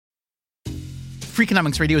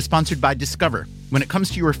Freakonomics Radio is sponsored by Discover. When it comes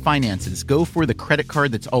to your finances, go for the credit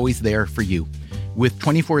card that's always there for you. With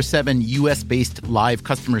 24/7 U.S.-based live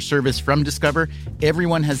customer service from Discover,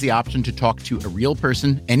 everyone has the option to talk to a real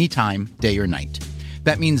person anytime, day or night.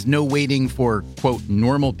 That means no waiting for, quote,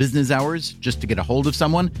 normal business hours just to get a hold of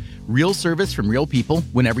someone. Real service from real people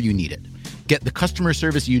whenever you need it. Get the customer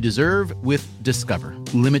service you deserve with Discover.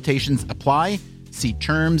 Limitations apply. See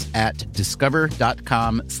terms at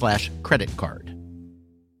discover.com/credit card.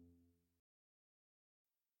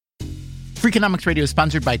 Freakonomics Radio is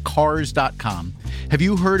sponsored by Cars.com. Have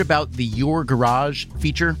you heard about the Your Garage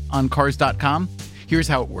feature on Cars.com? Here's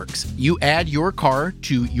how it works. You add your car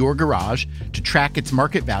to your garage to track its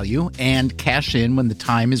market value and cash in when the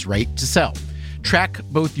time is right to sell. Track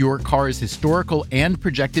both your car's historical and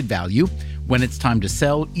projected value. When it's time to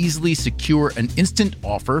sell, easily secure an instant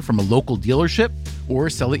offer from a local dealership or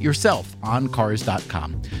sell it yourself on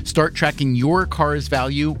Cars.com. Start tracking your car's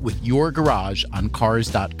value with your garage on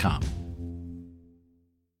Cars.com.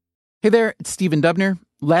 Hey there, it's Stephen Dubner.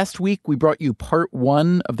 Last week, we brought you part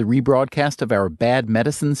 1 of the rebroadcast of our Bad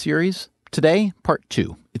Medicine series. Today, part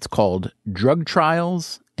 2. It's called Drug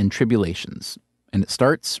Trials and Tribulations, and it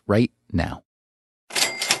starts right now.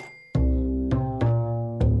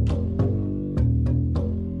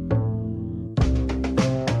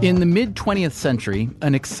 In the mid-20th century,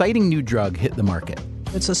 an exciting new drug hit the market.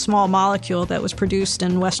 It's a small molecule that was produced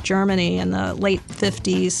in West Germany in the late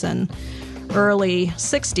 50s and early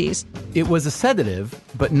 60s. It was a sedative,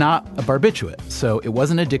 but not a barbiturate, so it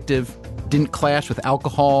wasn't addictive, didn't clash with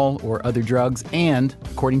alcohol or other drugs, and,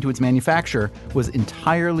 according to its manufacturer, was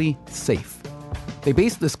entirely safe. They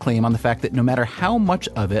based this claim on the fact that no matter how much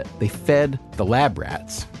of it they fed the lab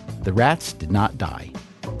rats, the rats did not die.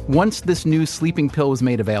 Once this new sleeping pill was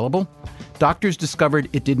made available, doctors discovered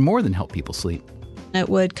it did more than help people sleep. It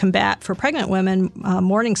would combat, for pregnant women,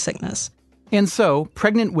 morning sickness. And so,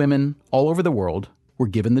 pregnant women all over the world were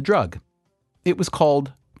given the drug. It was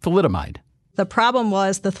called thalidomide. The problem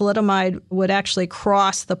was the thalidomide would actually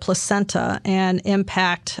cross the placenta and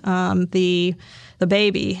impact the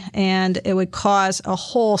baby, and it would cause a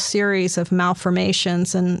whole series of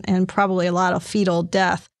malformations and probably a lot of fetal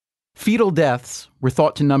death. Fetal deaths were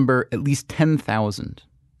thought to number at least 10,000.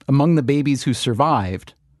 Among the babies who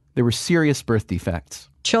survived, there were serious birth defects.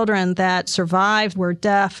 Children that survived were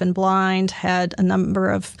deaf and blind, had a number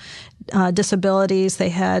of disabilities. They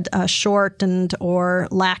had shortened or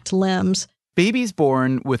lacked limbs. Babies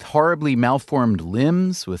born with horribly malformed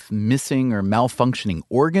limbs, with missing or malfunctioning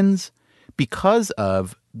organs, because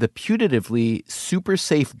of the putatively super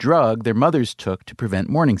safe drug their mothers took to prevent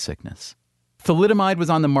morning sickness. Thalidomide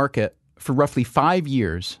was on the market for roughly 5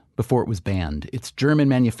 years before it was banned. Its German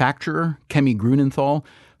manufacturer, Chemie Grünenthal,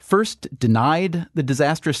 first denied the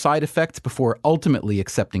disastrous side effects before ultimately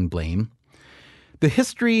accepting blame. The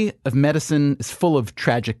history of medicine is full of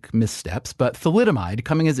tragic missteps, but thalidomide,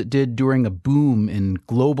 coming as it did during a boom in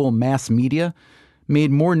global mass media,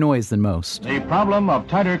 made more noise than most. The problem of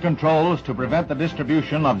tighter controls to prevent the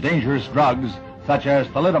distribution of dangerous drugs, such as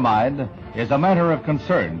thalidomide, is a matter of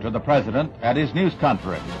concern to the president at his news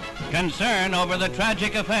conference. Concern over the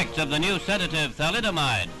tragic effects of the new sedative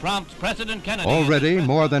thalidomide prompts President Kennedy... Already,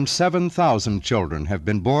 more than 7,000 children have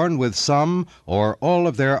been born with some or all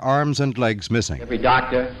of their arms and legs missing. Every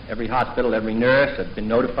doctor, every hospital, every nurse has been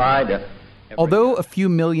notified. Although a few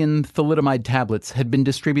million thalidomide tablets had been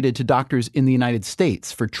distributed to doctors in the United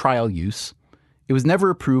States for trial use, it was never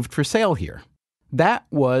approved for sale here. That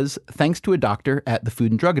was thanks to a doctor at the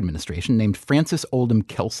Food and Drug Administration named Frances Oldham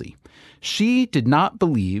Kelsey. She did not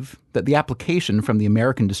believe that the application from the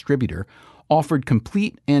American distributor offered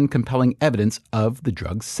complete and compelling evidence of the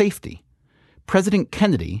drug's safety. President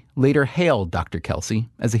Kennedy later hailed Dr. Kelsey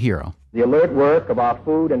as a hero. The alert work of our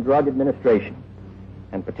Food and Drug Administration,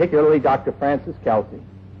 and particularly Dr. Frances Kelsey,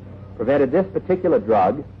 prevented this particular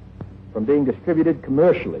drug from being distributed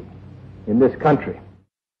commercially in this country.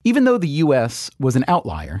 Even though the U.S. was an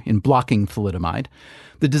outlier in blocking thalidomide,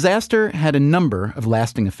 the disaster had a number of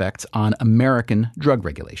lasting effects on American drug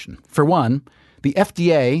regulation. For one, the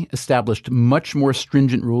FDA established much more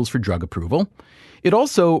stringent rules for drug approval. It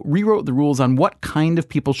also rewrote the rules on what kind of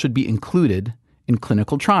people should be included in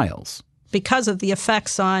clinical trials. Because of the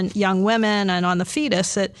effects on young women and on the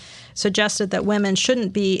fetus, it suggested that women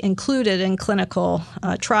shouldn't be included in clinical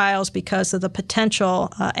trials because of the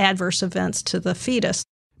potential adverse events to the fetus.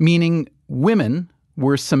 Meaning women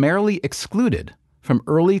were summarily excluded from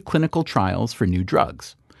early clinical trials for new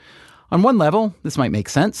drugs. On one level, this might make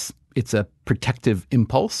sense. It's a protective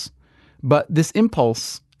impulse. But this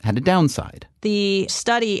impulse had a downside. the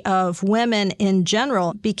study of women in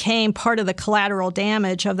general became part of the collateral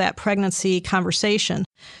damage of that pregnancy conversation.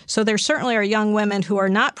 So there certainly are young women who are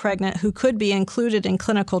not pregnant who could be included in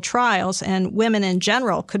clinical trials, and women in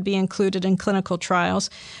general could be included in clinical trials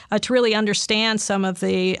to really understand some of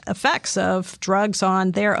the effects of drugs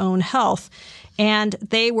on their own health. And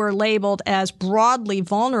they were labeled as broadly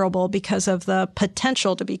vulnerable because of the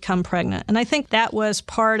potential to become pregnant. And I think that was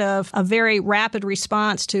part of a very rapid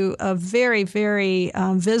response to a very, very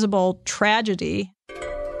visible tragedy.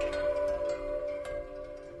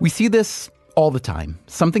 We see this all the time.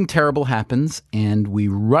 Something terrible happens, and we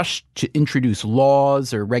rush to introduce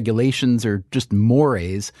laws or regulations or just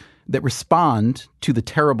mores that respond to the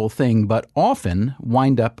terrible thing, but often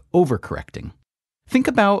wind up overcorrecting. Think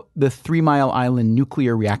about the 3 Mile Island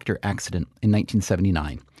nuclear reactor accident in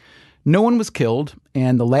 1979. No one was killed,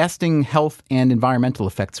 and the lasting health and environmental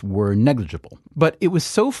effects were negligible. But it was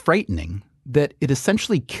so frightening that it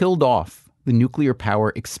essentially killed off the nuclear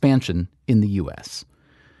power expansion in the U.S.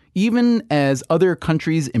 Even as other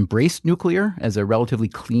countries embraced nuclear as a relatively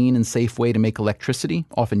clean and safe way to make electricity,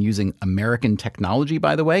 often using American technology,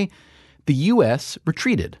 by the way, the U.S.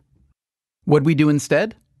 retreated. What'd we do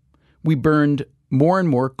instead? We burned more and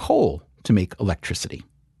more coal to make electricity.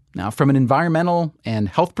 Now, from an environmental and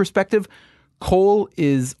health perspective, coal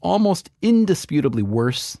is almost indisputably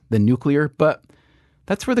worse than nuclear, but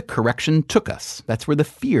that's where the correction took us. That's where the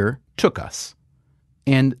fear took us.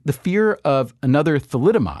 And the fear of another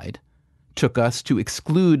thalidomide took us to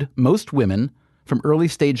exclude most women from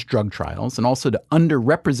early-stage drug trials and also to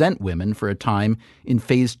underrepresent women for a time in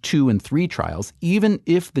phase 2 and 3 trials, even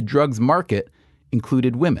if the drug's market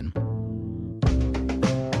included women.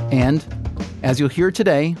 And as you'll hear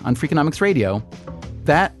today on Freakonomics Radio,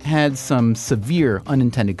 that had some severe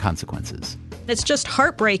unintended consequences. It's just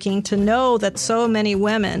heartbreaking to know that so many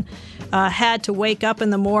women had to wake up in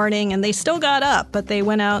the morning, and they still got up, but they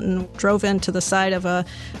went out and drove into the side of a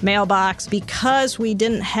mailbox because we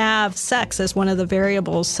didn't have sex as one of the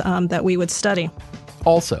variables that we would study.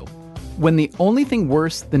 Also, when the only thing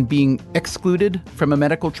worse than being excluded from a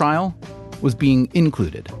medical trial was being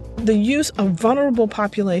included. The use of vulnerable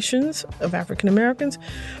populations of African Americans,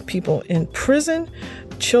 people in prison,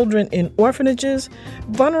 children in orphanages,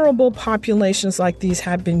 vulnerable populations like these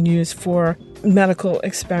have been used for medical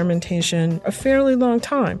experimentation a fairly long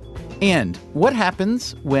time. And what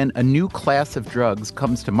happens when a new class of drugs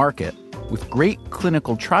comes to market with great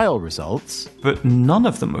clinical trial results? But none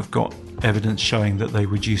of them have got evidence showing that they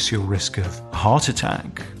reduce your risk of heart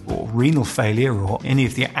attack or renal failure or any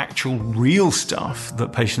of the actual real stuff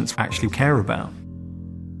that patients actually care about.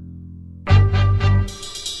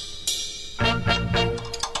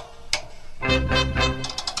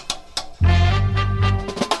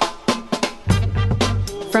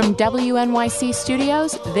 From WNYC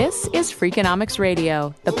Studios, this is Freakonomics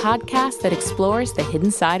Radio, the podcast that explores the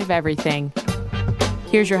hidden side of everything.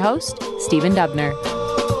 Here's your host, Stephen Dubner.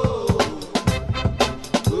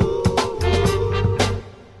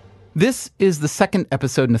 This is the second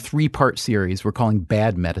episode in a 3-part series we're calling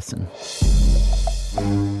Bad Medicine.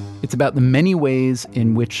 It's about the many ways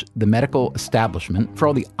in which the medical establishment, for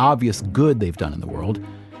all the obvious good they've done in the world,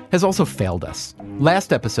 has also failed us.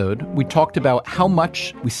 Last episode, we talked about how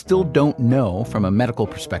much we still don't know from a medical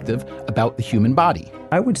perspective about the human body.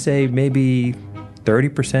 I would say maybe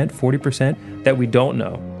 30%, 40% that we don't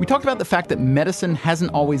know. We talked about the fact that medicine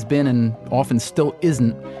hasn't always been and often still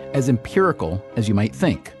isn't as empirical as you might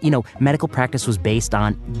think. You know, medical practice was based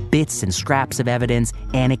on bits and scraps of evidence,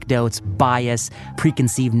 anecdotes, bias,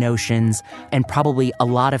 preconceived notions, and probably a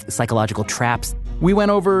lot of psychological traps. We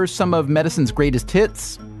went over some of medicine's greatest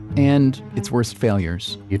hits and its worst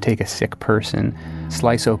failures. You take a sick person,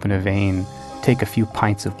 slice open a vein, take a few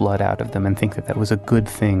pints of blood out of them and think that that was a good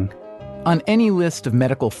thing. On any list of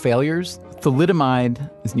medical failures,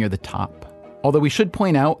 thalidomide is near the top. Although we should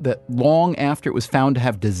point out that long after it was found to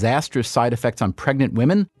have disastrous side effects on pregnant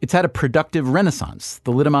women, it's had a productive renaissance.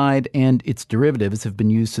 Thalidomide and its derivatives have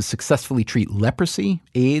been used to successfully treat leprosy,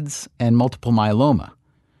 AIDS, and multiple myeloma.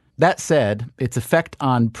 That said, its effect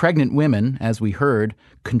on pregnant women, as we heard,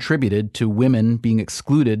 contributed to women being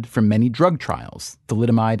excluded from many drug trials.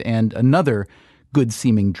 Thalidomide and another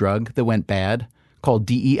good-seeming drug that went bad called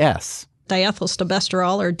DES.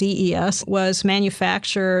 Diethylstilbestrol, or DES, was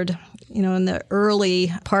manufactured, in the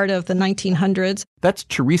early part of the 1900s. That's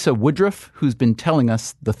Teresa Woodruff, who's been telling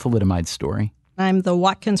us the thalidomide story. I'm the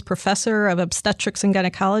Watkins Professor of Obstetrics and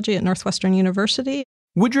Gynecology at Northwestern University.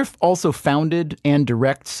 Woodruff also founded and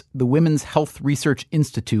directs the Women's Health Research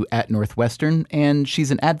Institute at Northwestern, and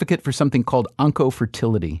she's an advocate for something called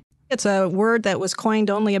oncofertility. It's a word that was coined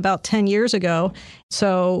only about 10 years ago.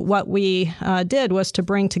 So what we did was to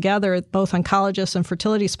bring together both oncologists and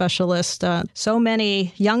fertility specialists. So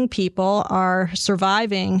many young people are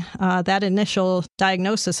surviving that initial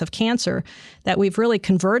diagnosis of cancer that we've really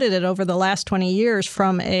converted it over the last 20 years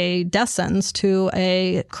from a death sentence to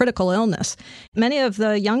a critical illness. Many of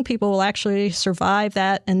the young people will actually survive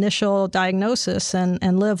that initial diagnosis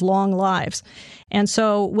and live long lives. And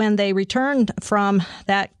so when they return from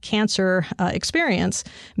that cancer experience,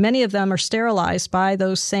 many of them are sterilized by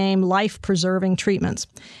those same life-preserving treatments.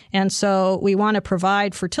 And so we want to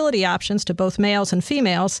provide fertility options to both males and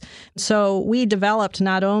females. So we developed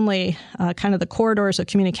not only kind of the corridors of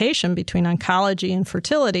communication between oncology and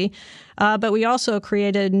fertility, but we also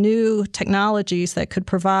created new technologies that could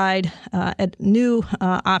provide new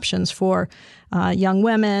options for young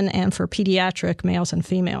women and for pediatric males and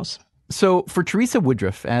females. So for Teresa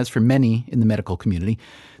Woodruff, as for many in the medical community,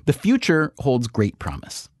 the future holds great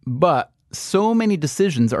promise. But so many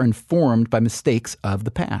decisions are informed by mistakes of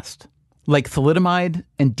the past, like thalidomide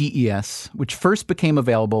and DES, which first became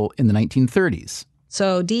available in the 1930s.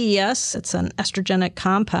 So DES, it's an estrogenic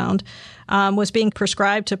compound, was being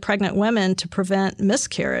prescribed to pregnant women to prevent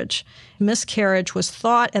miscarriage. Miscarriage was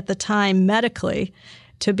thought at the time medically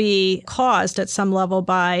to be caused at some level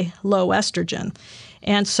by low estrogen.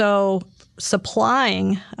 And so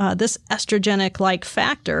supplying this estrogenic-like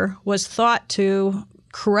factor was thought to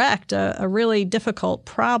correct a really difficult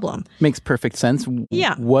problem. Makes perfect sense.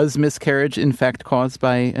 Yeah. Was miscarriage, in fact, caused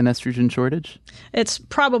by an estrogen shortage? It's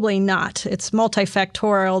probably not. It's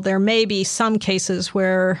multifactorial. There may be some cases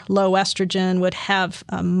where low estrogen would have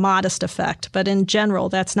a modest effect, but in general,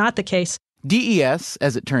 that's not the case. DES,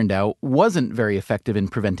 as it turned out, wasn't very effective in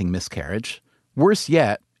preventing miscarriage. Worse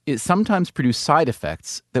yet, it sometimes produced side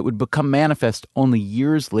effects that would become manifest only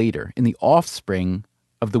years later in the offspring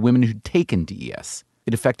of the women who'd taken DES.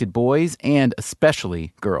 It affected boys and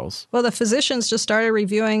especially girls. Well, the physicians just started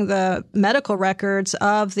reviewing the medical records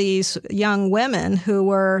of these young women who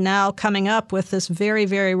were now coming up with this very,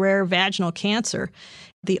 very rare vaginal cancer.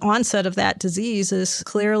 The onset of that disease is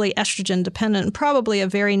clearly estrogen dependent, and probably a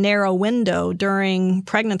very narrow window during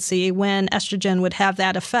pregnancy when estrogen would have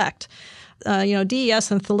that effect. DES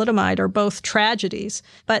and thalidomide are both tragedies,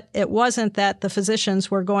 but it wasn't that the physicians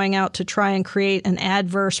were going out to try and create an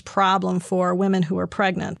adverse problem for women who are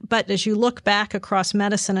pregnant. But as you look back across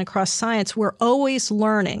medicine, across science, we're always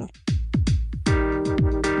learning.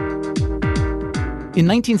 In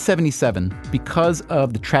 1977, because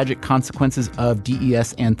of the tragic consequences of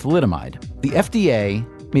DES and thalidomide, the FDA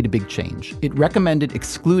made a big change. It recommended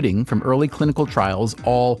excluding from early clinical trials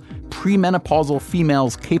all premenopausal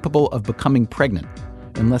females capable of becoming pregnant,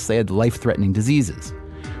 unless they had life-threatening diseases,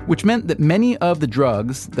 which meant that many of the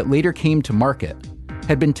drugs that later came to market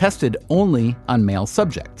had been tested only on male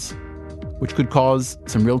subjects, which could cause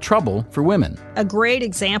some real trouble for women. A great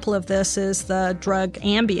example of this is the drug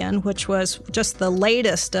Ambien, which was just the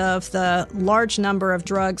latest of the large number of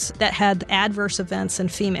drugs that had adverse events in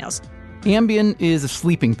females. Ambien is a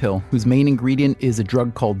sleeping pill whose main ingredient is a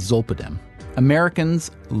drug called Zolpidem.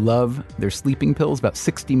 Americans love their sleeping pills. About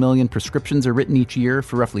 60 million prescriptions are written each year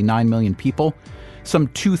for roughly 9 million people. Some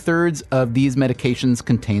 2/3 of these medications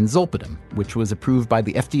contain Zolpidem, which was approved by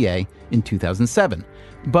the FDA in 2007.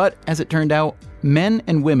 But as it turned out, men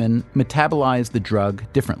and women metabolize the drug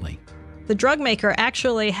differently. The drug maker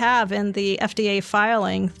actually have in the FDA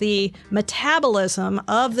filing the metabolism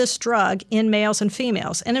of this drug in males and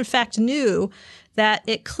females, and in fact knew that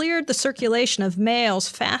it cleared the circulation of males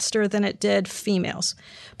faster than it did females.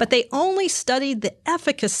 But they only studied the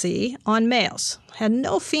efficacy on males, had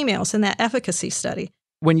no females in that efficacy study.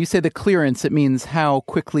 When you say the clearance, it means how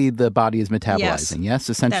quickly the body is metabolizing, yes,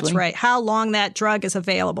 essentially? That's right. How long that drug is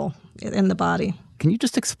available in the body. Can you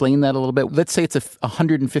just explain that a little bit? Let's say it's a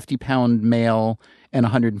 150-pound male and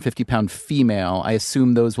 150-pound female. I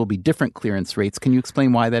assume those will be different clearance rates. Can you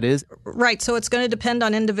explain why that is? Right. So it's going to depend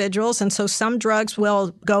on individuals. And so some drugs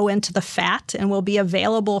will go into the fat and will be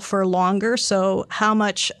available for longer. So how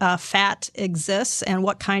much fat exists and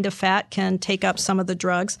what kind of fat can take up some of the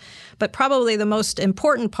drugs. But probably the most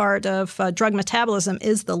important part of drug metabolism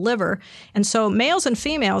is the liver. And so males and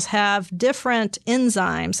females have different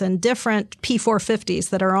enzymes and different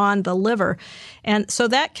P450s that are on the liver. And so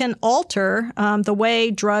that can alter the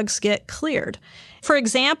way drugs get cleared. For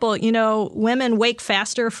example, women wake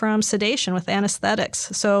faster from sedation with anesthetics.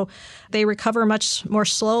 So they recover much more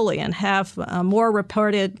slowly and have more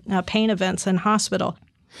reported pain events in hospital.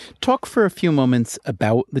 Talk for a few moments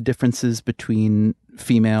about the differences between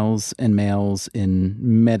females and males in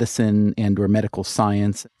medicine and or medical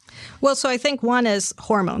science? Well, so I think one is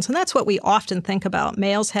hormones, and that's what we often think about.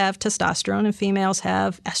 Males have testosterone and females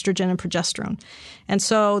have estrogen and progesterone. And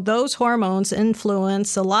so those hormones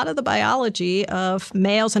influence a lot of the biology of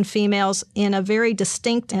males and females in a very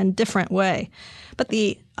distinct and different way. But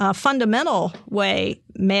the fundamental way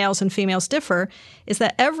males and females differ is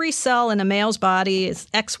that every cell in a male's body is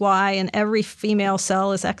XY and every female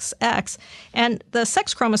cell is XX. And the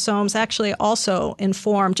sex chromosomes actually also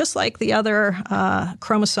inform, just like the other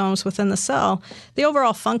chromosomes within the cell, the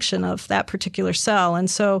overall function of that particular cell. And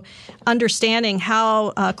so understanding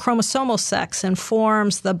how chromosomal sex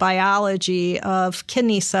informs the biology of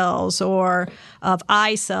kidney cells or of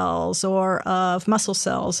eye cells or of muscle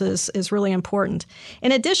cells is really important.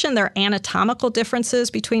 In addition, there are anatomical differences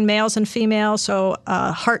between males and females, so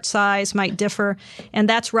heart size might differ, and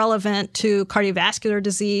that's relevant to cardiovascular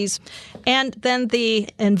disease. And then the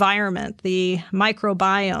environment, the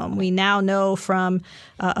microbiome. We now know from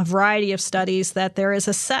a variety of studies that there is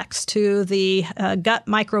a sex to the gut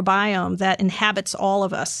microbiome that inhabits all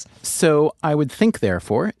of us. So I would think,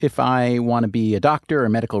 therefore, if I want to be a doctor or a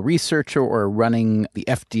medical researcher or running the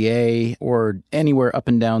FDA or anywhere up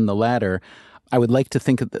and down the ladder, I would like to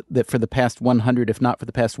think that for the past 100, if not for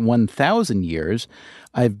the past 1,000 years,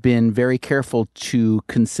 I've been very careful to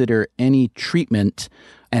consider any treatment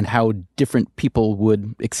and how different people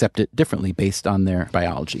would accept it differently based on their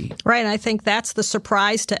biology. Right, and I think that's the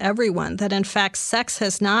surprise to everyone, that in fact sex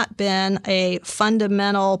has not been a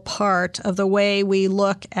fundamental part of the way we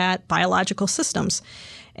look at biological systems.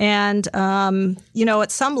 And,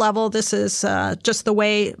 at some level, this is just the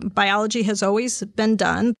way biology has always been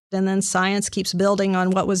done. And then science keeps building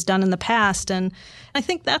on what was done in the past. And I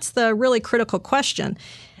think that's the really critical question.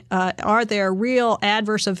 Are there real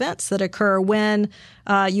adverse events that occur when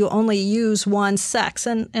you only use one sex?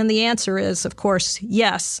 And the answer is, of course,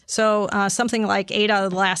 yes. So something like 8 out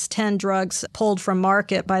of the last 10 drugs pulled from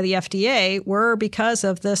market by the FDA were because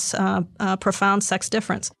of this profound sex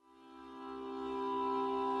difference.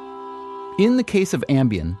 In the case of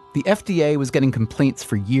Ambien, the FDA was getting complaints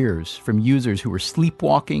for years from users who were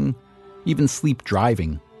sleepwalking, even sleep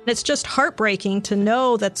driving. It's just heartbreaking to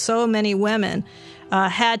know that so many women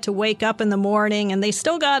had to wake up in the morning, and they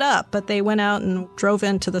still got up, but they went out and drove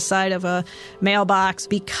into the side of a mailbox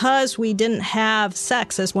because we didn't have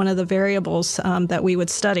sex as one of the variables that we would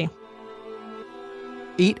study.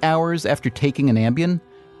 8 hours after taking an Ambien,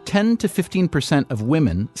 10 to 15% of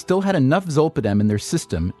women still had enough zolpidem in their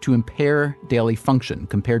system to impair daily function,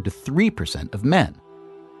 compared to 3% of men.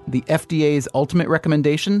 The FDA's ultimate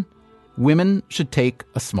recommendation? Women should take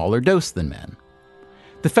a smaller dose than men.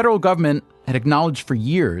 The federal government had acknowledged for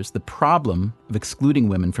years the problem of excluding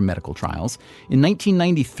women from medical trials. In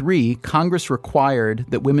 1993, Congress required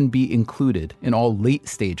that women be included in all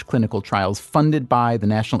late-stage clinical trials funded by the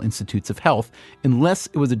National Institutes of Health, unless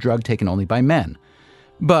it was a drug taken only by men.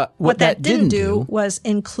 But what that didn't do was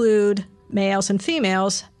include males and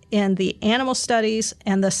females in the animal studies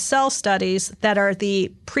and the cell studies that are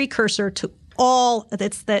the precursor to all,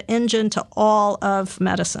 it's the engine to all of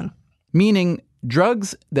medicine. Meaning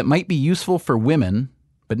drugs that might be useful for women,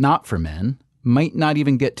 but not for men, might not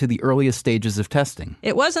even get to the earliest stages of testing.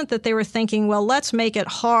 It wasn't that they were thinking, well, let's make it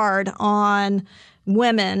hard on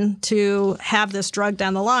women to have this drug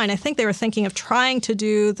down the line. I think they were thinking of trying to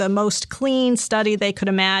do the most clean study they could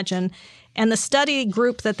imagine. And the study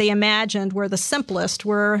group that they imagined were the simplest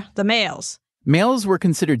were the males. Males were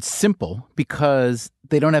considered simple because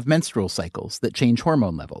they don't have menstrual cycles that change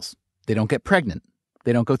hormone levels. They don't get pregnant.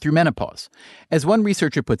 They don't go through menopause. As one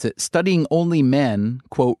researcher puts it, studying only men,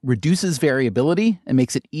 quote, reduces variability and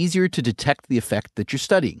makes it easier to detect the effect that you're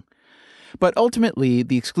studying. But ultimately,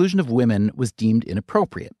 the exclusion of women was deemed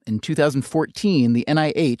inappropriate. In 2014, the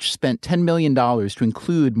NIH spent $10 million to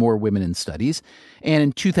include more women in studies. And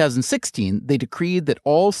in 2016, they decreed that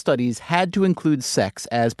all studies had to include sex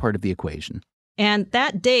as part of the equation. And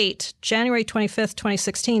that date, January 25th,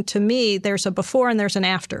 2016, to me, there's a before and there's an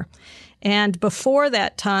after. And before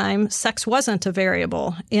that time, sex wasn't a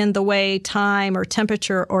variable in the way time or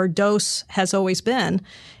temperature or dose has always been.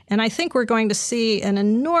 And I think we're going to see an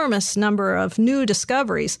enormous number of new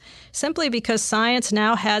discoveries simply because science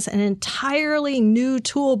now has an entirely new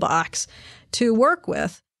toolbox to work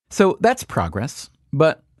with. So that's progress.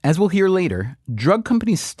 But as we'll hear later, drug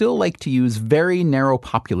companies still like to use very narrow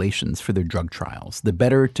populations for their drug trials, the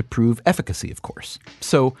better to prove efficacy, of course.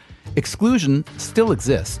 So exclusion still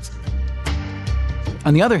exists.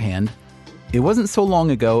 On the other hand, it wasn't so long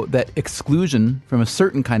ago that exclusion from a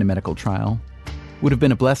certain kind of medical trial would have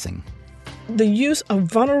been a blessing. The use of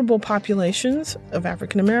vulnerable populations of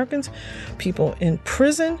African Americans, people in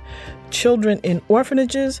prison, children in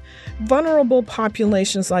orphanages, vulnerable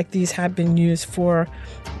populations like these have been used for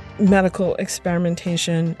medical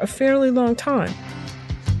experimentation a fairly long time.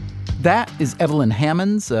 That is Evelyn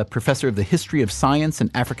Hammonds, a professor of the history of science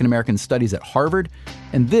and African American studies at Harvard.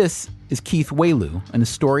 And this is Keith Wailoo, an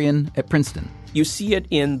historian at Princeton. You see it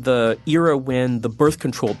in the era when the birth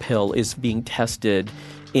control pill is being tested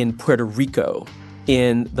in Puerto Rico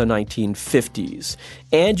in the 1950s.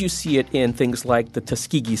 And you see it in things like the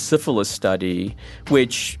Tuskegee syphilis study,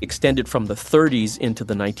 which extended from the 30s into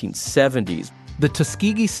the 1970s. The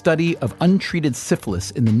Tuskegee study of untreated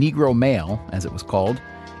syphilis in the Negro male, as it was called,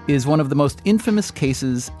 is one of the most infamous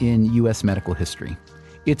cases in U.S. medical history.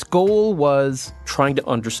 Its goal was trying to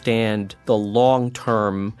understand the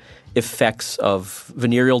long-term effects of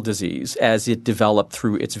venereal disease as it developed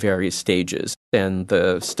through its various stages. And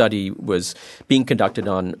the study was being conducted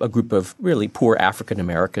on a group of really poor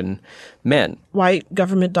African-American men. White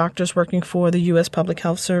government doctors working for the U.S. Public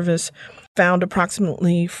Health Service found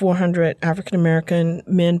approximately 400 African-American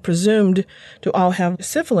men presumed to all have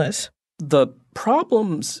syphilis. The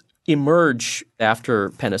problems emerge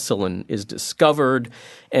after penicillin is discovered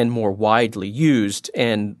and more widely used.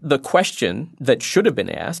 And the question that should have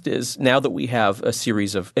been asked is, now that we have a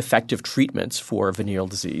series of effective treatments for venereal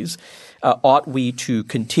disease, ought we to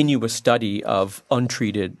continue a study of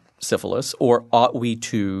untreated syphilis, or ought we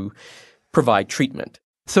to provide treatment?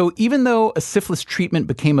 So even though a syphilis treatment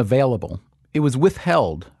became available, it was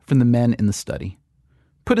withheld from the men in the study.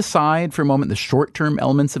 Put aside for a moment the short-term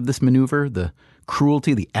elements of this maneuver, the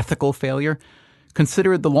cruelty, the ethical failure.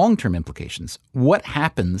 Consider the long-term implications. What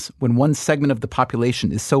happens when one segment of the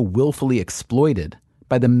population is so willfully exploited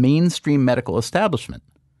by the mainstream medical establishment?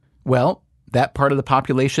 Well, that part of the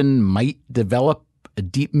population might develop a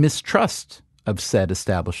deep mistrust of said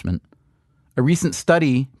establishment. A recent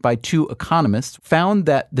study by 2 economists found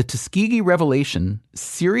that the Tuskegee revelation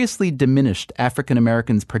seriously diminished African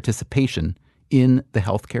Americans' participation in the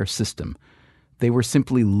healthcare system. They were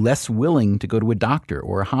simply less willing to go to a doctor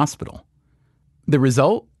or a hospital. The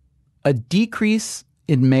result? A decrease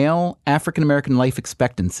in male African American life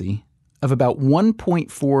expectancy of about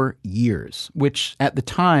 1.4 years, which at the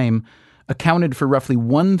time accounted for roughly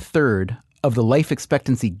 1/3 of the life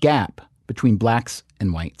expectancy gap between blacks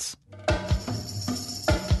and whites.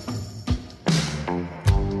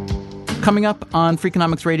 Coming up on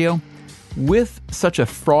Freakonomics Radio, with such a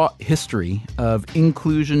fraught history of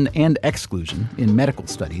inclusion and exclusion in medical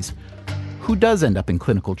studies, who does end up in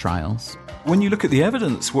clinical trials? When you look at the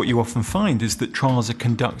evidence, what you often find is that trials are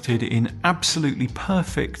conducted in absolutely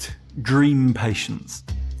perfect dream patients.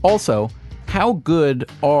 Also, how good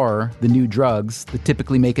are the new drugs that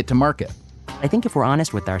typically make it to market? I think if we're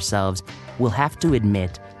honest with ourselves, we'll have to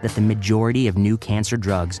admit that the majority of new cancer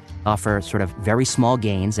drugs offer sort of very small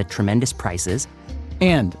gains at tremendous prices.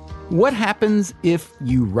 And what happens if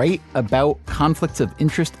you write about conflicts of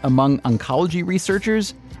interest among oncology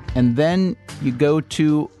researchers and then you go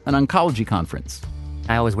to an oncology conference?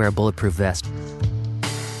 I always wear a bulletproof vest.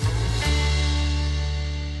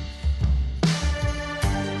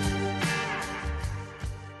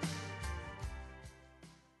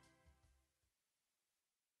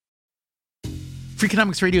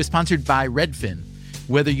 Freakonomics Radio is sponsored by Redfin.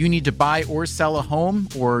 Whether you need to buy or sell a home,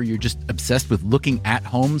 or you're just obsessed with looking at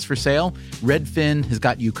homes for sale, Redfin has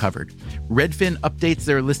got you covered. Redfin updates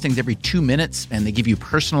their listings every 2 minutes, and they give you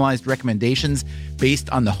personalized recommendations based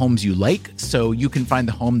on the homes you like, so you can find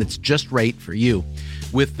the home that's just right for you.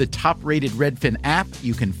 With the top-rated Redfin app,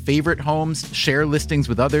 you can favorite homes, share listings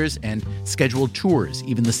with others, and schedule tours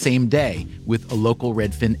even the same day with a local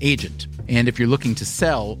Redfin agent. And if you're looking to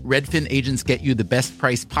sell, Redfin agents get you the best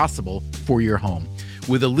price possible for your home.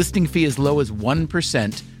 With a listing fee as low as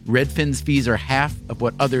 1%, Redfin's fees are half of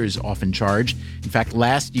what others often charge. In fact,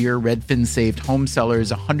 last year, Redfin saved home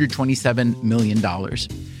sellers $127 million.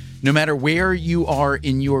 No matter where you are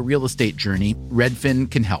in your real estate journey, Redfin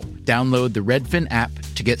can help. Download the Redfin app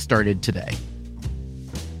to get started today.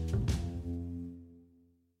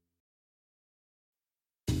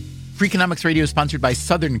 Freakonomics Radio is sponsored by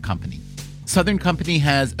Southern Company. Southern Company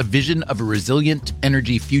has a vision of a resilient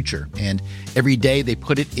energy future, and every day they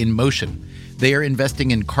put it in motion. They are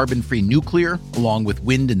investing in carbon-free nuclear, along with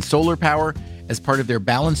wind and solar power, as part of their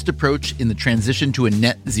balanced approach in the transition to a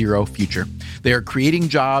net zero future. They are creating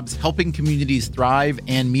jobs, helping communities thrive,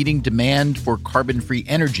 and meeting demand for carbon-free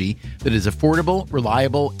energy that is affordable,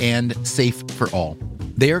 reliable, and safe for all.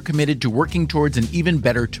 They are committed to working towards an even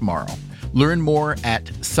better tomorrow. Learn more at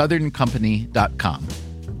southerncompany.com.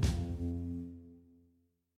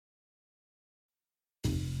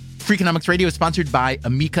 Freakonomics Radio is sponsored by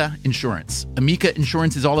Amica Insurance. Amica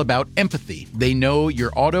Insurance is all about empathy. They know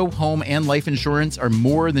your auto, home, and life insurance are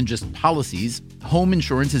more than just policies. Home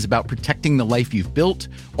insurance is about protecting the life you've built.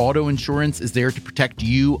 Auto insurance is there to protect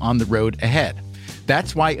you on the road ahead.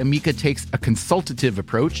 That's why Amica takes a consultative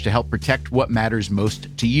approach to help protect what matters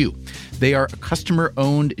most to you. They are a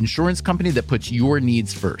customer-owned insurance company that puts your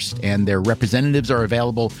needs first, and their representatives are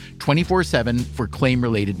available 24/7 for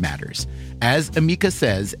claim-related matters. As Amica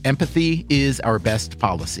says, empathy is our best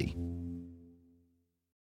policy.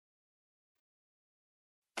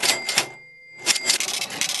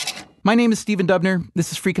 My name is Stephen Dubner.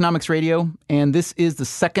 This is Freakonomics Radio, and this is the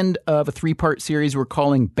second of a three-part series we're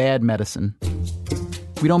calling Bad Medicine.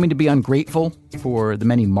 We don't mean to be ungrateful for the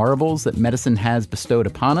many marvels that medicine has bestowed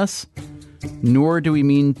upon us, nor do we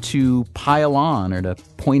mean to pile on or to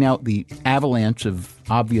point out the avalanche of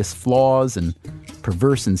obvious flaws and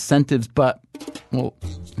perverse incentives, but, well,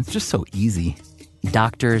 it's just so easy.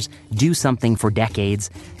 Doctors do something for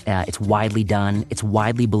decades. It's widely done. It's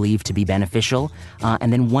widely believed to be beneficial.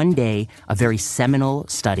 And then one day, a very seminal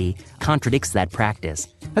study contradicts that practice.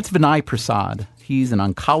 That's Vinay Prasad. He's an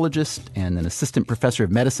oncologist and an assistant professor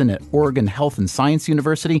of medicine at Oregon Health and Science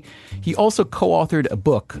University. He also co-authored a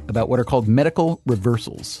book about what are called medical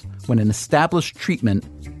reversals, when an established treatment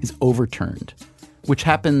is overturned, which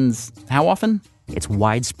happens how often? It's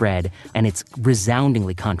widespread, and it's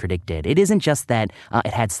resoundingly contradicted. It isn't just that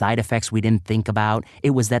it had side effects we didn't think about. It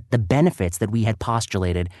was that the benefits that we had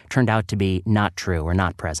postulated turned out to be not true or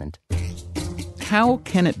not present. How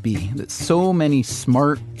can it be that so many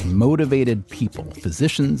smart, motivated people,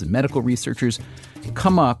 physicians and medical researchers,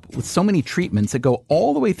 come up with so many treatments that go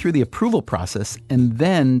all the way through the approval process and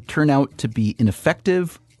then turn out to be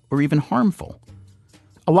ineffective or even harmful?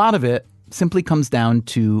 A lot of it simply comes down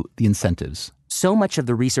to the incentives. So much of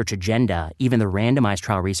the research agenda, even the randomized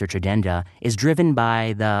trial research agenda, is driven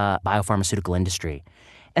by the biopharmaceutical industry.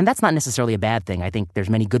 And that's not necessarily a bad thing. I think there's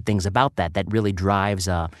many good things about that really drives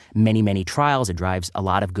many, many trials. It drives a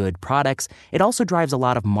lot of good products. It also drives a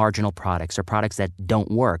lot of marginal products or products that don't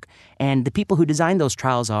work. And the people who design those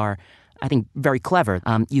trials are, I think, very clever.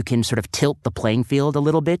 You can sort of tilt the playing field a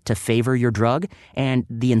little bit to favor your drug, and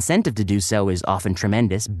the incentive to do so is often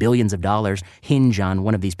tremendous. Billions of dollars hinge on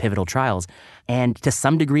one of these pivotal trials. And to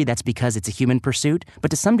some degree, that's because it's a human pursuit.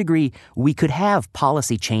 But to some degree, we could have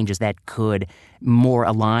policy changes that could more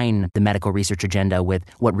align the medical research agenda with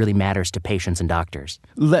what really matters to patients and doctors.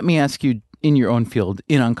 Let me ask you, in your own field,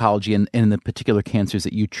 in oncology and in the particular cancers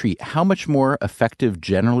that you treat, how much more effective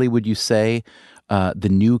generally would you say the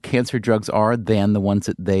new cancer drugs are than the ones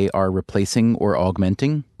that they are replacing or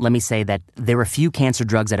augmenting? Let me say that there are a few cancer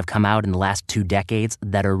drugs that have come out in the last 2 decades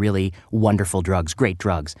that are really wonderful drugs, great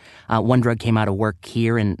drugs. One drug came out of work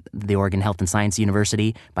here in the Oregon Health and Science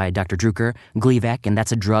University by Dr. Drucker, Gleevec, and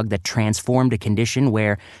that's a drug that transformed a condition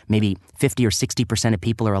where maybe 50 or 60% of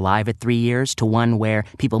people are alive at 3 years to one where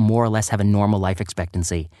people more or less have a normal life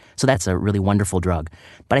expectancy. So that's a really wonderful drug.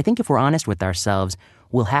 But I think if we're honest with ourselves,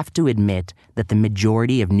 we'll have to admit that the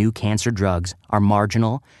majority of new cancer drugs are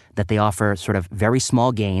marginal, that they offer sort of very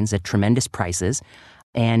small gains at tremendous prices.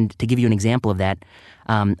 And to give you an example of that,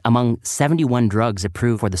 among 71 drugs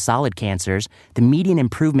approved for the solid cancers, the median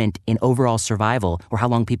improvement in overall survival, or how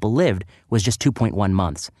long people lived, was just 2.1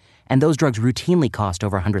 months. And those drugs routinely cost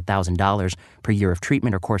over $100,000 per year of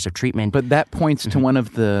treatment or course of treatment. But that points to one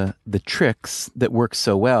of the tricks that works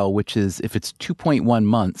so well, which is if it's 2.1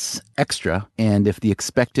 months extra, and if the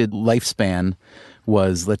expected lifespan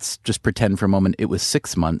was, let's just pretend for a moment, it was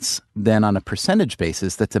 6 months, then on a percentage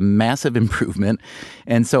basis, that's a massive improvement.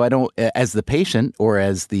 And so I don't, as the patient or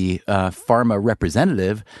as the pharma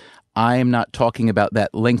representative, I am not talking about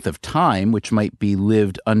that length of time, which might be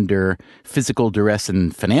lived under physical duress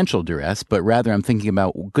and financial duress, but rather I'm thinking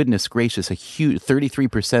about, goodness gracious, a huge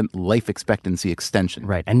 33% life expectancy extension.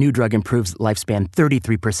 Right. A new drug improves lifespan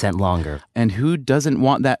 33% longer. And who doesn't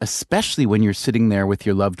want that, especially when you're sitting there with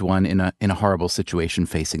your loved one in a horrible situation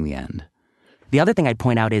facing the end? The other thing I'd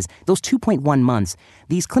point out is those 2.1 months,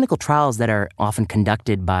 these clinical trials that are often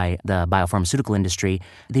conducted by the biopharmaceutical industry,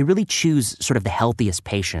 they really choose sort of the healthiest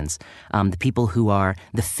patients, the people who are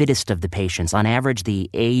the fittest of the patients. On average, the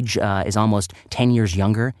age is almost 10 years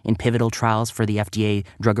younger in pivotal trials for the FDA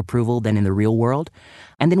drug approval than in the real world.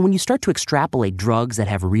 And then when you start to extrapolate drugs that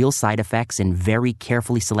have real side effects in very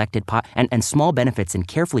carefully selected and small benefits in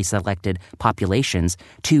carefully selected populations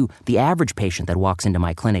to the average patient that walks into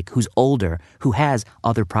my clinic who's older, who has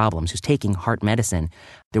other problems, who's taking heart medicine,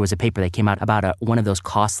 There was a paper that came out about one of those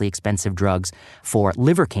costly, expensive drugs for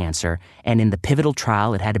liver cancer. And in the pivotal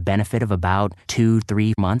trial, it had a benefit of about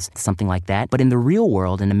 2-3 months, something like that. But in the real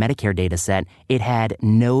world, in the Medicare data set, it had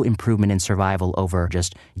no improvement in survival over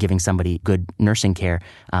just giving somebody good nursing care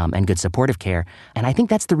and good supportive care. And I think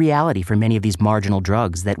that's the reality for many of these marginal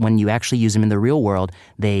drugs, that when you actually use them in the real world,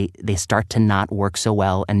 they start to not work so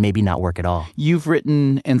well and maybe not work at all. You've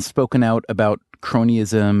written and spoken out about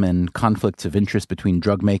cronyism and conflicts of interest between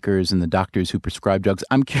drug makers and the doctors who prescribe drugs.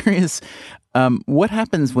 I'm curious, what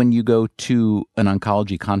happens when you go to an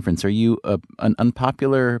oncology conference? Are you an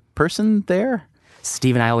unpopular person there?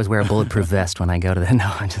 Steve, I always wear a bulletproof vest when I go to the...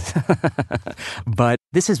 No, I'm just... But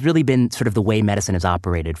this has really been sort of the way medicine has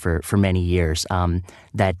operated for many years,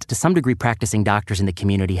 that to some degree practicing doctors in the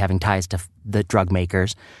community having ties to the drug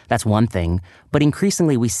makers, that's one thing. But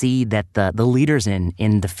increasingly we see that the leaders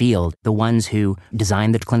in the field, the ones who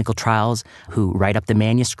design the clinical trials, who write up the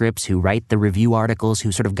manuscripts, who write the review articles,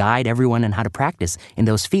 who sort of guide everyone on how to practice in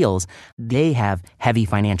those fields, they have heavy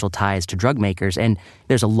financial ties to drug makers. And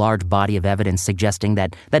there's a large body of evidence suggesting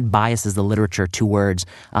that biases the literature towards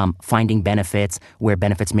finding benefits where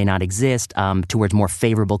benefits may not exist, towards more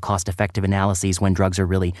favorable cost-effective analyses when drugs are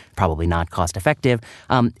really probably not cost-effective.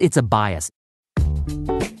 It's a bias.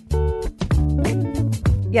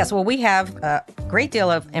 Yes, well, we have a great deal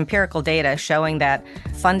of empirical data showing that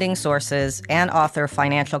funding sources and author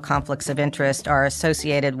financial conflicts of interest are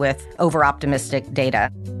associated with over-optimistic data.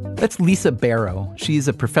 That's Lisa Barrow. She's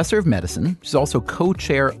a professor of medicine. She's also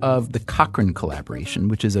co-chair of the Cochrane Collaboration,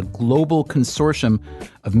 which is a global consortium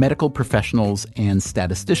of medical professionals and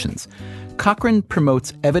statisticians. Cochrane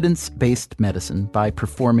promotes evidence-based medicine by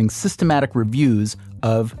performing systematic reviews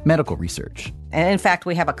of medical research. And in fact,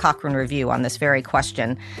 we have a Cochrane review on this very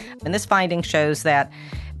question. And this finding shows that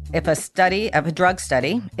if a drug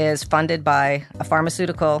study is funded by a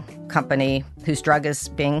pharmaceutical company whose drug is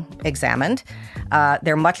being examined,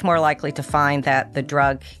 they're much more likely to find that the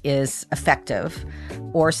drug is effective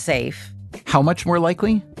or safe. How much more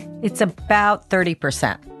likely? It's about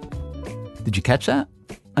 30%. Did you catch that?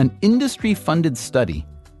 An industry-funded study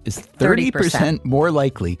is 30% more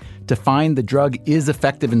likely to find the drug is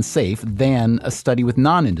effective and safe than a study with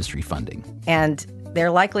non-industry funding. And they're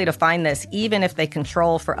likely to find this even if they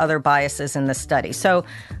control for other biases in the study. So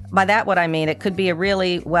by that, what I mean, it could be a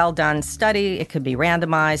really well-done study. It could be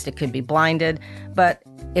randomized. It could be blinded. But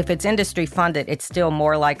if it's industry funded, it's still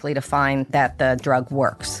more likely to find that the drug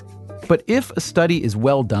works. But if a study is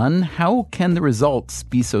well done, how can the results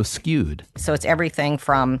be so skewed? So it's everything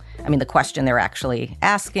from, the question they're actually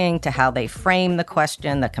asking to how they frame the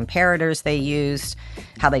question, the comparators they used,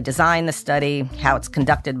 how they design the study, how it's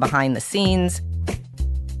conducted behind the scenes.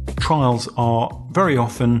 Trials are very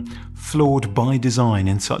often flawed by design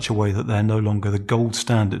in such a way that they're no longer the gold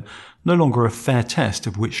standard, no longer a fair test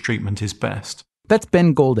of which treatment is best. That's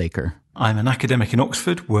Ben Goldacre. I'm an academic in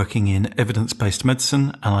Oxford working in evidence-based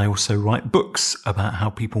medicine, and I also write books about how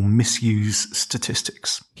people misuse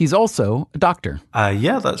statistics. He's also a doctor.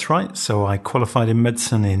 Yeah, that's right. So I qualified in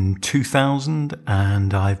medicine in 2000,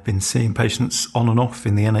 and I've been seeing patients on and off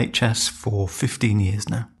in the NHS for 15 years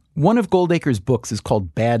now. One of Goldacre's books is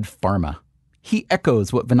called Bad Pharma. He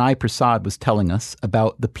echoes what Vinay Prasad was telling us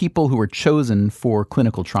about the people who were chosen for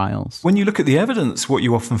clinical trials. When you look at the evidence, what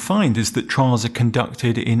you often find is that trials are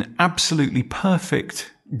conducted in absolutely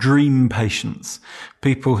perfect dream patients,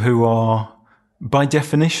 people who are, by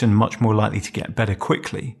definition, much more likely to get better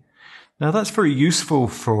quickly. Now, that's very useful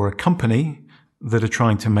for a company that are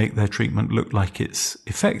trying to make their treatment look like it's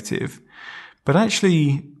effective. But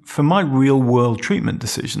actually, for my real-world treatment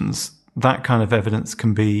decisions, that kind of evidence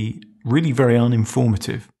can be really very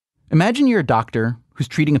uninformative. Imagine you're a doctor who's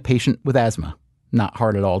treating a patient with asthma. Not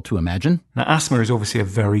hard at all to imagine. Now, asthma is obviously a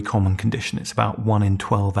very common condition. It's about 1 in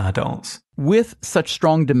 12 adults. With such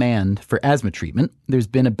strong demand for asthma treatment, there's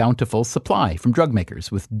been a bountiful supply from drug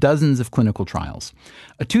makers with dozens of clinical trials.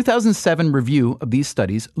 A 2007 review of these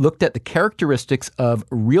studies looked at the characteristics of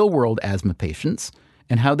real-world asthma patients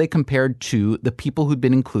and how they compared to the people who'd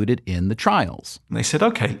been included in the trials. And they said,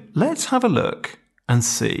 okay, let's have a look and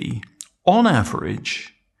see, on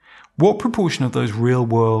average, what proportion of those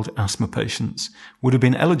real-world asthma patients would have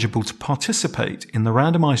been eligible to participate in the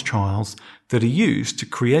randomized trials that are used to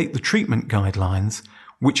create the treatment guidelines,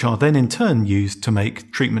 which are then in turn used to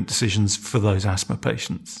make treatment decisions for those asthma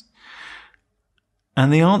patients.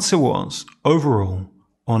 And the answer was, overall,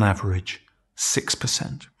 on average,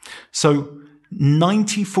 6%. So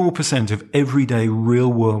 94% of everyday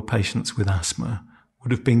real-world patients with asthma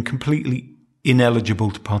would have been completely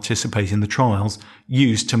ineligible to participate in the trials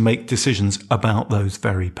used to make decisions about those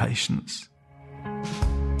very patients.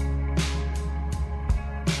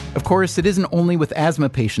 Of course, it isn't only with asthma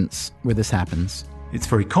patients where this happens. It's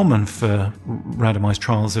very common for randomized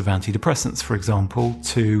trials of antidepressants, for example,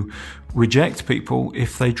 to reject people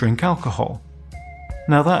if they drink alcohol.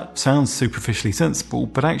 Now, that sounds superficially sensible,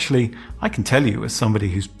 but actually, I can tell you, as somebody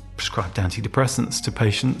who's prescribed antidepressants to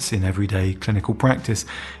patients in everyday clinical practice,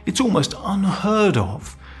 it's almost unheard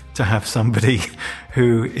of to have somebody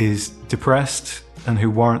who is depressed and who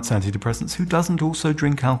warrants antidepressants who doesn't also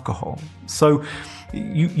drink alcohol. So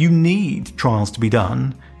you need trials to be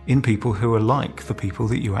done in people who are like the people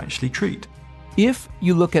that you actually treat. If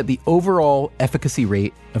you look at the overall efficacy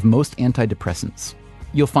rate of most antidepressants,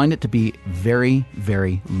 you'll find it to be very,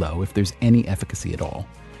 very low, if there's any efficacy at all.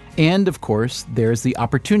 And of course, there's the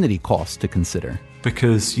opportunity cost to consider.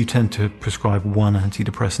 Because you tend to prescribe one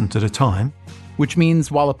antidepressant at a time. Which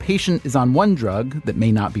means while a patient is on one drug that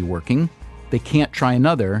may not be working, they can't try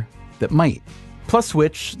another that might. Plus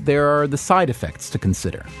which, there are the side effects to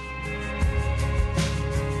consider.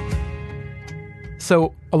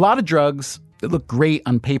 So, a lot of drugs that look great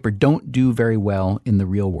on paper don't do very well in the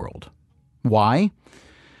real world. Why?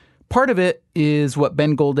 Part of it is what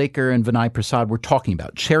Ben Goldacre and Vinay Prasad were talking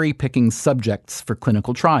about, cherry-picking subjects for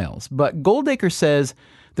clinical trials. But Goldacre says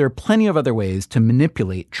there are plenty of other ways to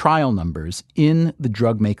manipulate trial numbers in the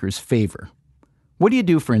drug maker's favor. What do you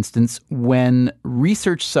do, for instance, when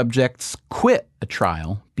research subjects quit a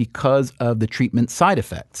trial because of the treatment side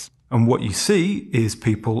effects? And what you see is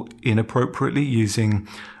people inappropriately using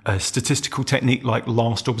a statistical technique like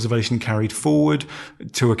last observation carried forward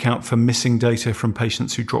to account for missing data from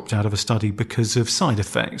patients who dropped out of a study because of side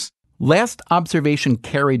effects. Last observation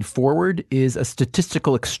carried forward is a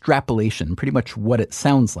statistical extrapolation, pretty much what it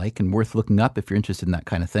sounds like, and worth looking up if you're interested in that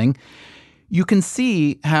kind of thing. You can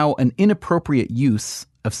see how an inappropriate use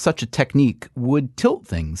of such a technique would tilt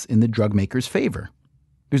things in the drug maker's favor.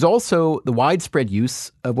 There's also the widespread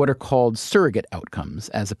use of what are called surrogate outcomes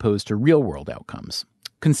as opposed to real-world outcomes.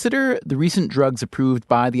 Consider the recent drugs approved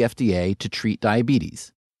by the FDA to treat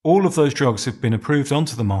diabetes. All of those drugs have been approved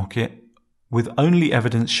onto the market with only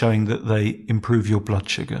evidence showing that they improve your blood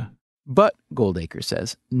sugar. But, Goldacre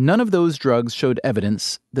says, none of those drugs showed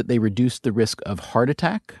evidence that they reduced the risk of heart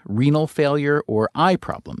attack, renal failure, or eye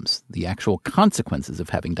problems, the actual consequences of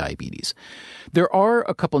having diabetes. There are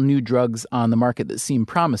a couple new drugs on the market that seem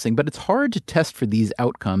promising, but it's hard to test for these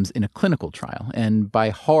outcomes in a clinical trial. And by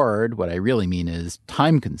hard, what I really mean is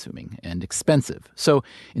time-consuming and expensive. So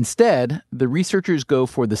instead, the researchers go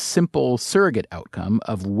for the simple surrogate outcome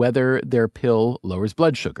of whether their pill lowers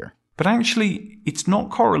blood sugar. But actually, it's not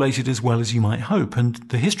correlated as well as you might hope, and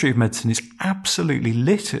the history of medicine is absolutely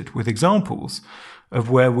littered with examples of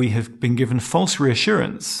where we have been given false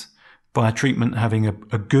reassurance by a treatment having a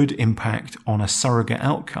good impact on a surrogate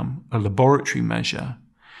outcome, a laboratory measure,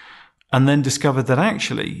 and then discovered that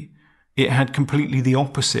actually it had completely the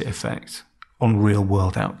opposite effect on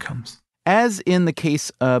real-world outcomes. As in the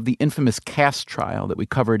case of the infamous CAST trial that we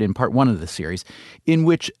covered in part 1 of the series, in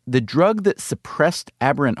which the drug that suppressed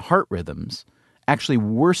aberrant heart rhythms actually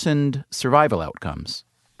worsened survival outcomes.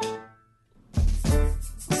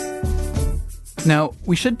 Now,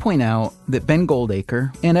 we should point out that Ben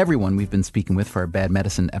Goldacre, and everyone we've been speaking with for our Bad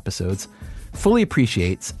Medicine episodes, fully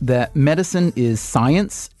appreciates that medicine is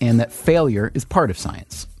science and that failure is part of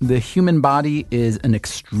science. The human body is an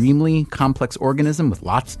extremely complex organism with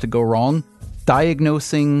lots to go wrong.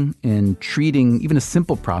 Diagnosing and treating even a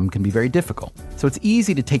simple problem can be very difficult. So it's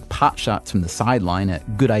easy to take pot shots from the sideline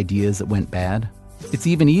at good ideas that went bad. It's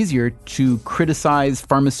even easier to criticize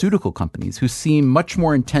pharmaceutical companies who seem much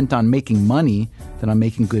more intent on making money than on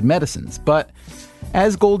making good medicines. But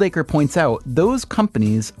as Goldacre points out, those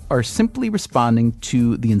companies are simply responding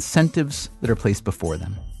to the incentives that are placed before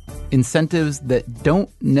them. Incentives that don't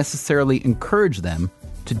necessarily encourage them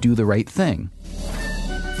to do the right thing.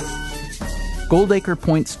 Goldacre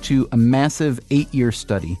points to a massive 8-year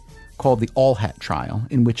study called the ALLHAT trial,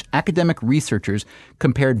 in which academic researchers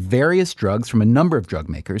compared various drugs from a number of drug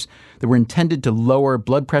makers that were intended to lower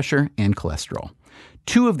blood pressure and cholesterol.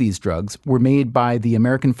 2 of these drugs were made by the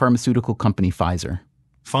American pharmaceutical company Pfizer.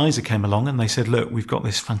 Pfizer came along and they said, look, we've got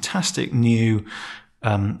this fantastic new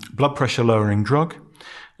blood pressure lowering drug,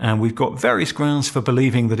 and we've got various grounds for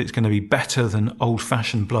believing that it's going to be better than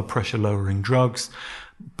old-fashioned blood pressure lowering drugs.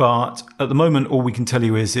 But at the moment, all we can tell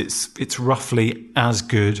you is it's roughly as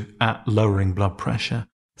good at lowering blood pressure.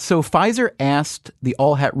 So Pfizer asked the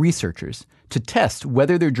ALLHAT researchers to test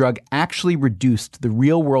whether their drug actually reduced the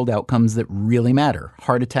real-world outcomes that really matter: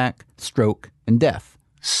 heart attack, stroke, and death.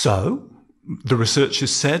 So The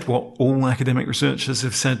researchers said what all academic researchers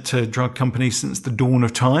have said to drug companies since the dawn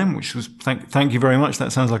of time, which was, thank you very much.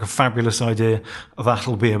 That sounds like a fabulous idea.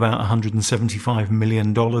 That'll be about $175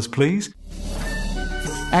 million, please.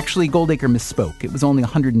 Actually, Goldacre misspoke. It was only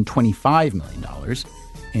 $125 million,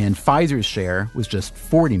 and Pfizer's share was just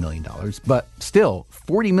 $40 million, but still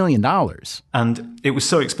 $40 million. And it was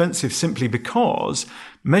so expensive simply because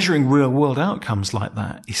measuring real-world outcomes like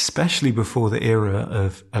that, especially before the era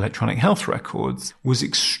of electronic health records, was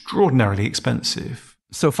extraordinarily expensive.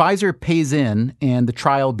 So Pfizer pays in, and the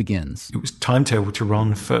trial begins. It was timetabled to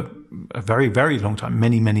run for a very, very long time,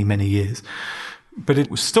 many, many, many years. But it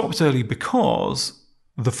was stopped early because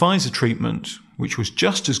the Pfizer treatment, which was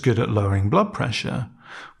just as good at lowering blood pressure,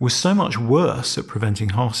 was so much worse at preventing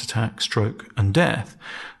heart attack, stroke, and death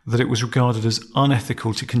that it was regarded as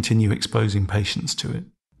unethical to continue exposing patients to it.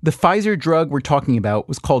 The Pfizer drug we're talking about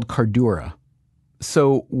was called Cardura.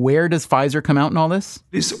 So where does Pfizer come out in all this?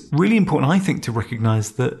 It's really important, I think, to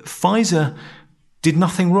recognize that Pfizer did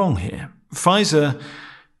nothing wrong here. Pfizer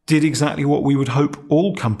did exactly what we would hope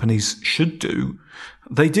all companies should do.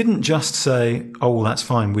 They didn't just say, oh, that's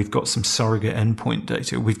fine, we've got some surrogate endpoint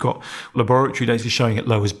data, we've got laboratory data showing it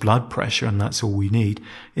lowers blood pressure, and that's all we need.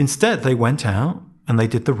 Instead, they went out and they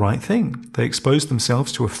did the right thing. They exposed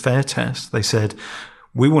themselves to a fair test. They said,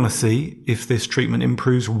 we want to see if this treatment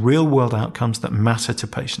improves real-world outcomes that matter to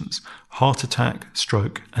patients, heart attack,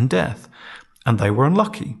 stroke, and death. And they were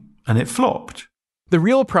unlucky, and it flopped. The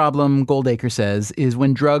real problem, Goldacre says, is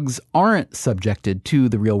when drugs aren't subjected to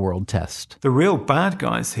the real-world test. The real bad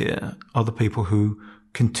guys here are the people who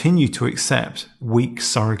continue to accept weak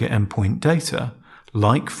surrogate endpoint data,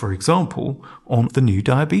 like, for example, on the new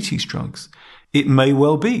diabetes drugs. It may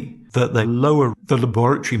well be that they lower the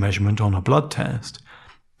laboratory measurement on a blood test,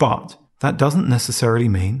 but that doesn't necessarily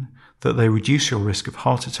mean that they reduce your risk of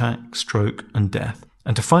heart attack, stroke, and death.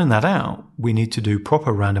 And to find that out, we need to do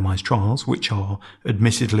proper randomized trials, which are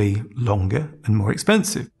admittedly longer and more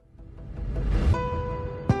expensive.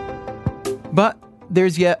 But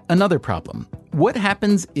there's yet another problem. What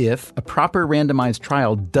happens if a proper randomized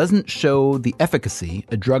trial doesn't show the efficacy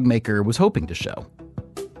a drug maker was hoping to show?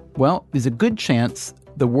 Well, there's a good chance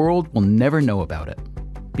the world will never know about it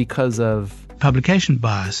because of publication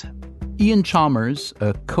bias. Ian Chalmers,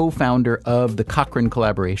 a co-founder of the Cochrane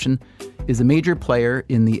Collaboration, is a major player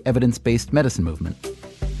in the evidence-based medicine movement.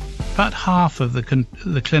 About half of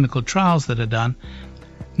the clinical trials that are done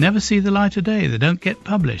never see the light of day. They don't get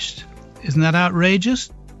published. Isn't that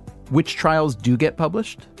outrageous? Which trials do get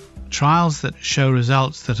published? Trials that show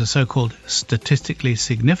results that are so-called statistically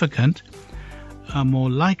significant are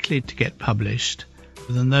more likely to get published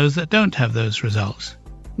than those that don't have those results.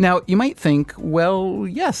 Now, you might think, well,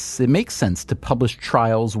 yes, it makes sense to publish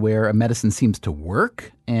trials where a medicine seems to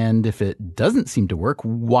work, and if it doesn't seem to work,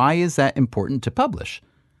 why is that important to publish?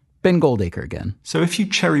 Ben Goldacre again. So if you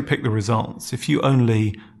cherry-pick the results, if you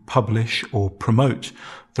only publish or promote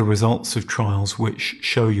the results of trials which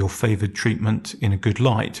show your favored treatment in a good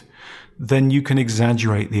light, then you can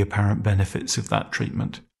exaggerate the apparent benefits of that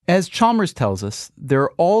treatment. As Chalmers tells us, there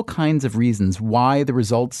are all kinds of reasons why the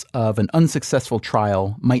results of an unsuccessful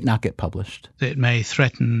trial might not get published. It may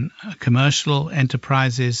threaten commercial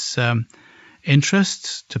enterprises'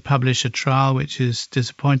 interests to publish a trial which is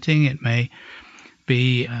disappointing. It may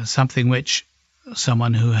be something which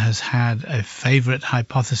someone who has had a favorite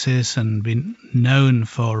hypothesis and been known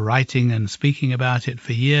for writing and speaking about it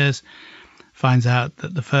for years finds out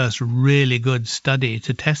that the first really good study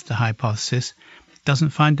to test the hypothesis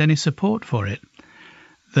doesn't find any support for it.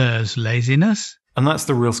 There's laziness. And that's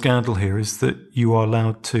the real scandal here, is that you are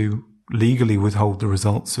allowed to legally withhold the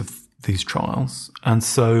results of these trials. And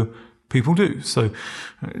so people do. So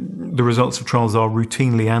the results of trials are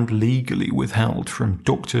routinely and legally withheld from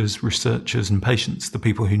doctors, researchers, and patients, the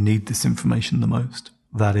people who need this information the most.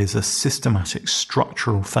 That is a systematic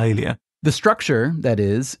structural failure. The structure, that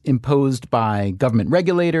is, imposed by government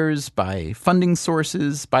regulators, by funding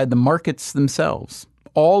sources, by the markets themselves,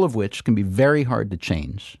 all of which can be very hard to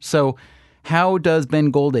change. So how does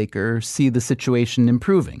Ben Goldacre see the situation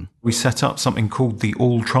improving? We set up something called the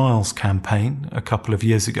All Trials campaign a couple of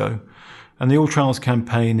years ago. And the All Trials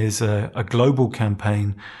campaign is a global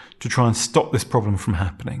campaign to try and stop this problem from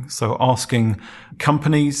happening. So asking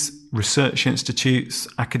companies, research institutes,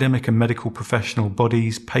 academic and medical professional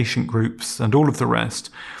bodies, patient groups, and all of the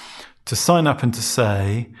rest to sign up and to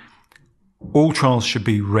say all trials should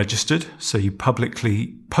be registered. So you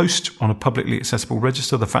publicly post on a publicly accessible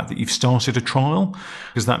register the fact that you've started a trial,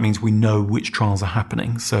 because that means we know which trials are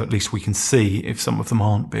happening. So at least we can see if some of them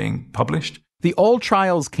aren't being published. The All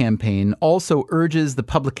Trials campaign also urges the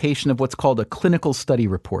publication of what's called a clinical study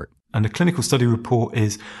report. And a clinical study report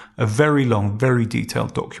is a very long, very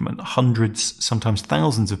detailed document, hundreds, sometimes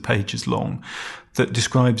thousands of pages long, that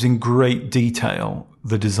describes in great detail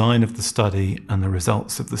the design of the study and the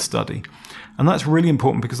results of the study. And that's really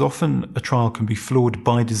important because often a trial can be flawed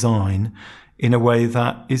by design in a way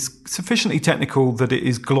that is sufficiently technical that it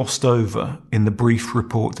is glossed over in the brief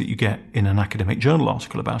report that you get in an academic journal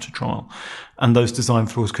article about a trial. And those design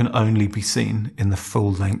flaws can only be seen in the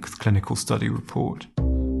full-length clinical study report.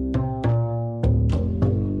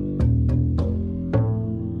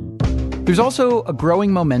 There's also a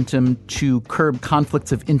growing momentum to curb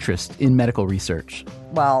conflicts of interest in medical research.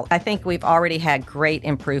 Well, I think we've already had great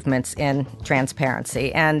improvements in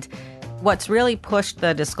transparency. And what's really pushed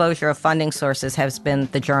the disclosure of funding sources has been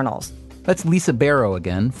the journals. That's Lisa Barrow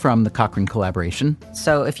again from the Cochrane Collaboration.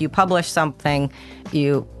 So if you publish something,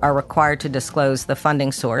 you are required to disclose the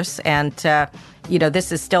funding source. And,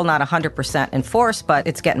 this is still not 100% enforced, but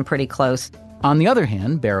it's getting pretty close. On the other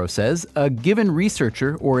hand, Barrow says, a given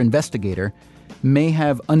researcher or investigator may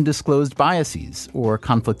have undisclosed biases or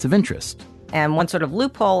conflicts of interest. And one sort of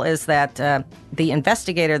loophole is that the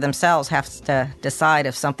investigator themselves has to decide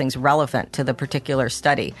if something's relevant to the particular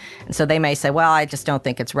study. And so they may say, well, I just don't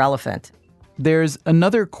think it's relevant. There's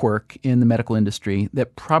another quirk in the medical industry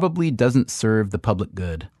that probably doesn't serve the public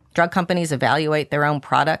good. Drug companies evaluate their own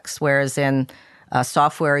products, whereas in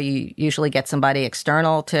software, you usually get somebody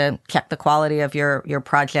external to check the quality of your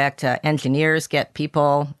project. Engineers get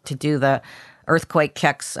people to do the earthquake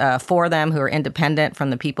checks for them who are independent from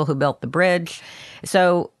the people who built the bridge.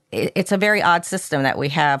 So it's a very odd system that we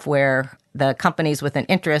have where the companies with an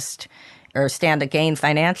interest or stand to gain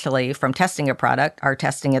financially from testing a product are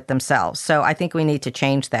testing it themselves. So I think we need to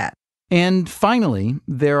change that. And finally,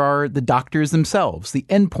 there are the doctors themselves, the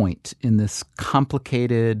endpoint in this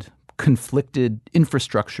complicated, conflicted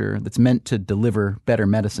infrastructure that's meant to deliver better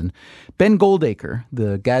medicine. Ben Goldacre,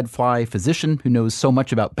 the gadfly physician who knows so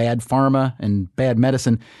much about bad pharma and bad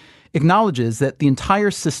medicine, acknowledges that the entire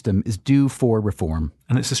system is due for reform.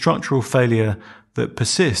 And it's a structural failure that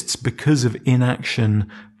persists because of inaction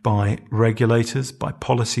by regulators, by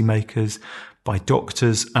policymakers, by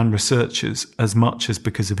doctors and researchers, as much as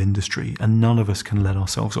because of industry. And none of us can let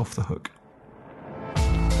ourselves off the hook.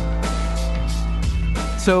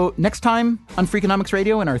 So next time on Freakonomics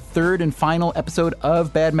Radio, in our third and final episode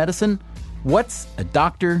of Bad Medicine, what's a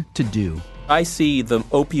doctor to do? I see the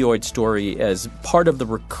opioid story as part of the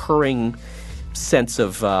recurring sense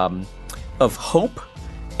of hope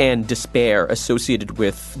and despair associated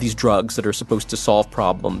with these drugs that are supposed to solve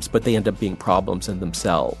problems, but they end up being problems in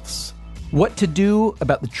themselves. What to do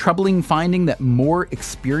about the troubling finding that more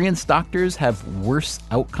experienced doctors have worse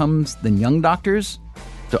outcomes than young doctors?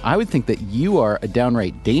 So I would think that you are a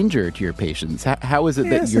downright danger to your patients. How is it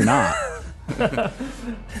that you're not?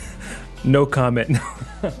 No comment.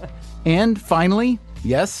 And finally,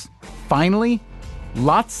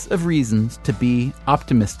 lots of reasons to be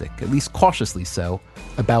optimistic, at least cautiously so,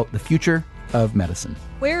 about the future of medicine.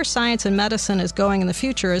 Where science and medicine is going in the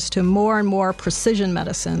future is to more and more precision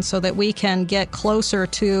medicine so that we can get closer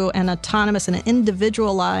to an autonomous and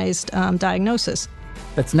individualized diagnosis.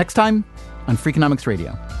 That's next time on Freakonomics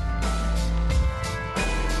Radio.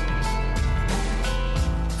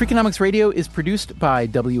 Freakonomics Radio is produced by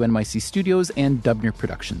WNYC Studios and Dubner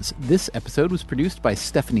Productions. This episode was produced by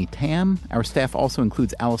Stephanie Tam. Our staff also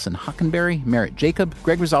includes Allison Hockenberry, Merritt Jacob,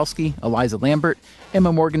 Greg Rosalsky, Eliza Lambert,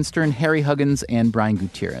 Emma Morgenstern, Harry Huggins, and Brian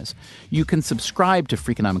Gutierrez. You can subscribe to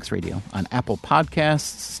Freakonomics Radio on Apple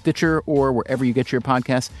Podcasts, Stitcher, or wherever you get your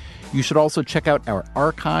podcasts. You should also check out our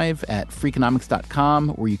archive at Freakonomics.com,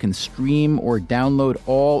 where you can stream or download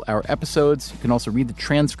all our episodes. You can also read the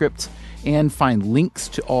transcripts and find links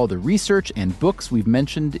to all the research and books we've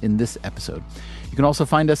mentioned in this episode. You can also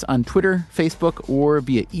find us on Twitter, Facebook, or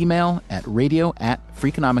via email at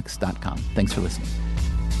radio@freakonomics.com. Thanks for listening.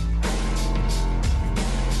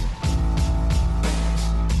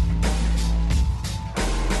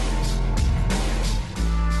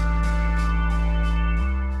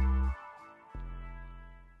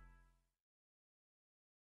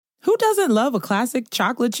 Who doesn't love a classic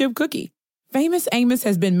chocolate chip cookie? Famous Amos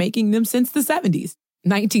has been making them since the 70s,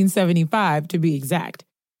 1975 to be exact.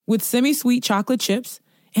 With semi-sweet chocolate chips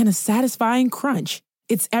and a satisfying crunch,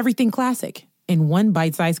 it's everything classic in one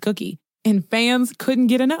bite-sized cookie, and fans couldn't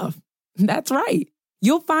get enough. That's right.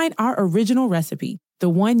 You'll find our original recipe, the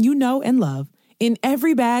one you know and love, in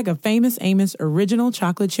every bag of Famous Amos original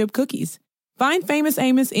chocolate chip cookies. Find Famous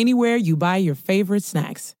Amos anywhere you buy your favorite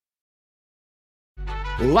snacks.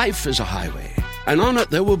 Life is a highway, and on it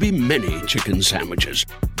there will be many chicken sandwiches.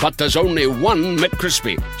 But there's only one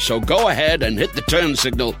McCrispy, so go ahead and hit the turn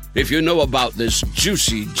signal if you know about this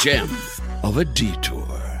juicy gem of a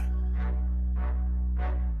detour.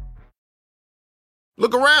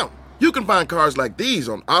 Look around. You can find cars like these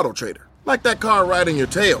on AutoTrader, like that car riding your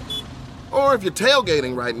tail. Or if you're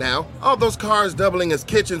tailgating right now, all those cars doubling as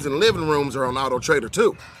kitchens and living rooms are on AutoTrader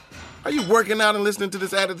too. Are you working out and listening to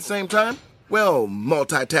this ad at the same time? Well,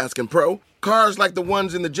 multitasking pro, cars like the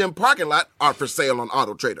ones in the gym parking lot are for sale on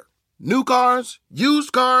AutoTrader. New cars,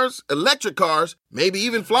 used cars, electric cars, maybe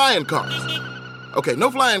even flying cars. Okay, no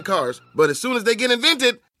flying cars, but as soon as they get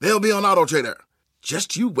invented, they'll be on AutoTrader.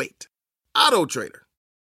 Just you wait. AutoTrader.